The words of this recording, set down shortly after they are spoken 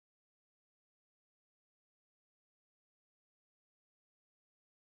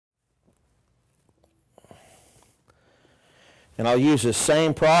And I'll use this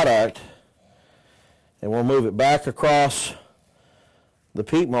same product, and we'll move it back across the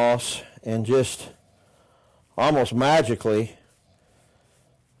peat moss, and just almost magically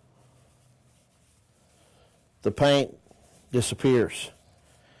the paint disappears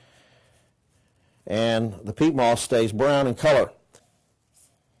and the peat moss stays brown in color.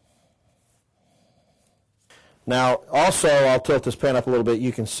 Now also, I'll tilt this pan up a little bit.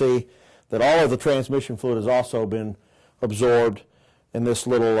 You can see that all of the transmission fluid has also been absorbed in this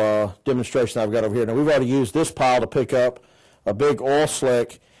little demonstration I've got over here. Now we've already used this pile to pick up a big oil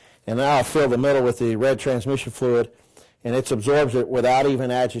slick, and now I'll fill the middle with the red transmission fluid, and it absorbs it without even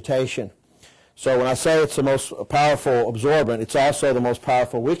agitation. So when I say it's the most powerful absorbent, it's also the most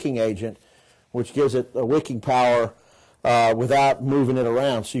powerful wicking agent, which gives it a wicking power without moving it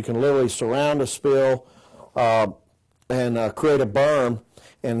around. So you can literally surround a spill and create a berm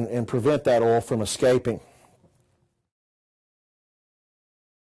and prevent that oil from escaping.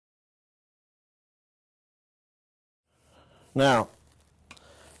 Now,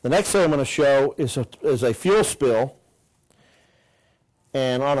 the next thing I'm going to show is a fuel spill.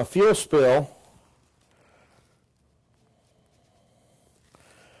 And on a fuel spill,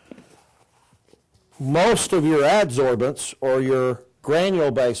 most of your adsorbents or your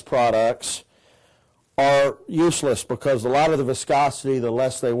granule-based products are useless because a lot of the viscosity, the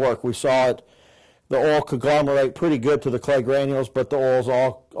less they work. We saw it, the oil conglomerate pretty good to the clay granules, but the oil's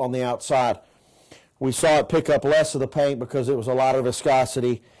all on the outside. We saw it pick up less of the paint because it was a lot of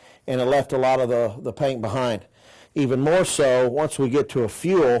viscosity and it left a lot of the paint behind. Even more so, once we get to a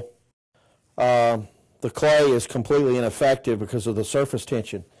fuel, the clay is completely ineffective because of the surface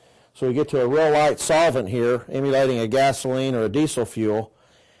tension. So we get to a real light solvent here, emulating a gasoline or a diesel fuel.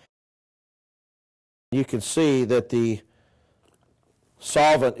 You can see that the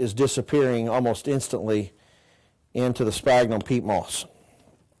solvent is disappearing almost instantly into the sphagnum peat moss.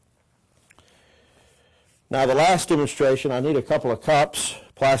 Now the last demonstration, I need a couple of cups,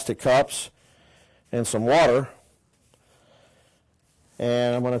 plastic cups, and some water.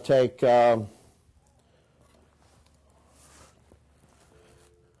 And I'm going to take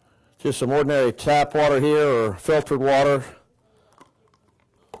just some ordinary tap water here or filtered water.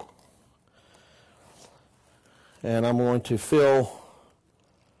 And I'm going to fill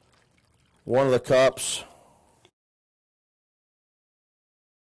one of the cups.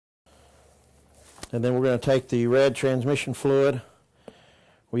 And then we're going to take the red transmission fluid.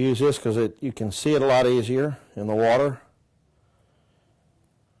 We use this because you can see it a lot easier in the water.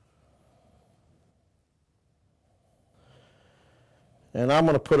 And I'm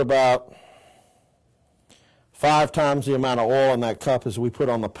going to put about 5 times the amount of oil in that cup as we put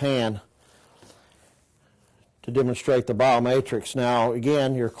on the pan to demonstrate the BioMatrix. Now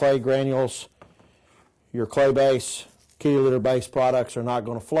again, your clay granules, your clay base, kitty litter based products are not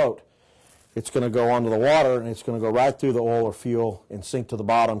going to float. It's going to go onto the water and it's going to go right through the oil or fuel and sink to the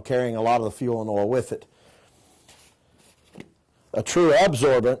bottom, carrying a lot of the fuel and oil with it. A true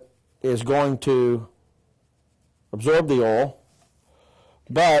absorbent is going to absorb the oil,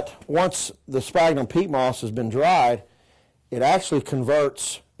 but once the sphagnum peat moss has been dried, it actually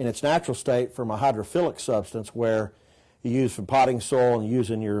converts in its natural state from a hydrophilic substance where you use for potting soil and use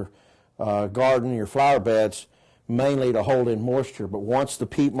in your garden, your flower beds, mainly to hold in moisture. But once the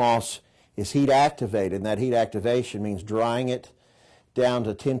peat moss is heat activated, and that heat activation means drying it down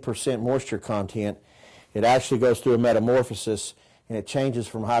to 10% moisture content, it actually goes through a metamorphosis and it changes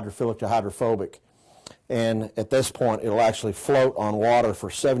from hydrophilic to hydrophobic. And at this point, it'll actually float on water for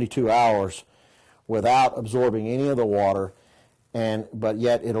 72 hours without absorbing any of the water, but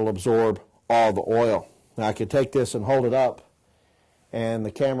yet it'll absorb all the oil. Now I could take this and hold it up, and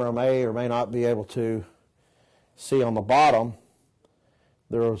the camera may or may not be able to see on the bottom.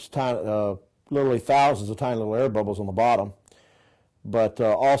 There's literally thousands of tiny little air bubbles on the bottom, but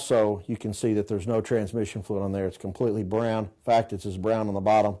also you can see that there's no transmission fluid on there. It's completely brown. In fact, it's as brown on the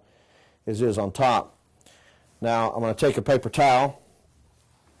bottom as it is on top. Now I'm going to take a paper towel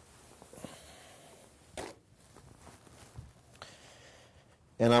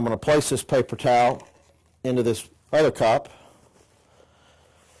and I'm going to place this paper towel into this other cup,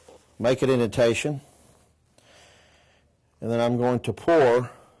 make an indentation, and then I'm going to pour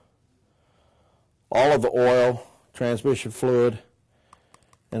all of the oil, transmission fluid,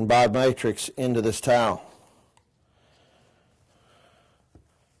 and BioMatrix into this towel.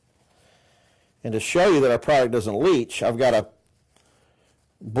 And to show you that our product doesn't leach, I've got a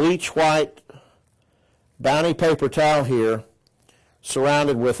bleach white Bounty paper towel here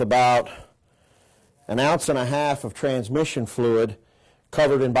surrounded with about 1.5 ounces of transmission fluid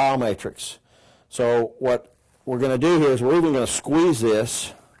covered in BioMatrix. So what we're going to do here is we're even going to squeeze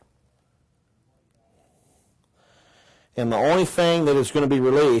this. And the only thing that is going to be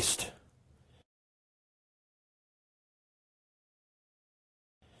released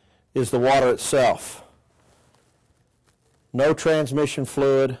is the water itself. No transmission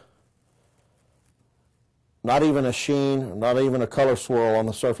fluid, not even a sheen, not even a color swirl on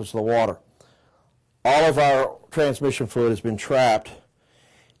the surface of the water. All of our transmission fluid has been trapped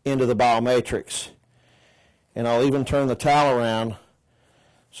into the BioMatrix. And I'll even turn the towel around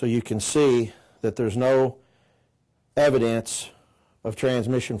so you can see that there's no evidence of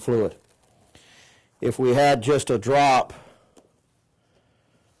transmission fluid. If we had just a drop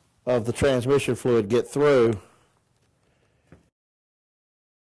of the transmission fluid get through,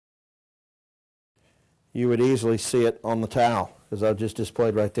 you would easily see it on the towel, as I've just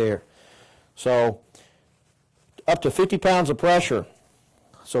displayed right there. So up to 50 pounds of pressure.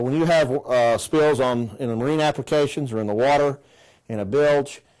 So when you have spills in the marine applications or in the water, in a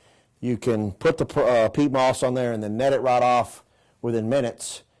bilge, you can put the peat moss on there and then net it right off within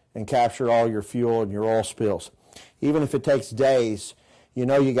minutes and capture all your fuel and your oil spills. Even if it takes days, you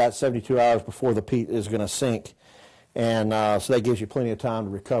know you got 72 hours before the peat is going to sink. And so that gives you plenty of time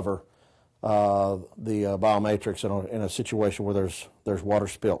to recover the BioMatrix in a situation where there's water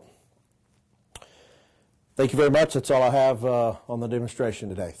spill. Thank you very much. That's all I have on the demonstration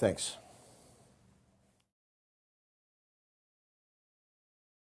today. Thanks.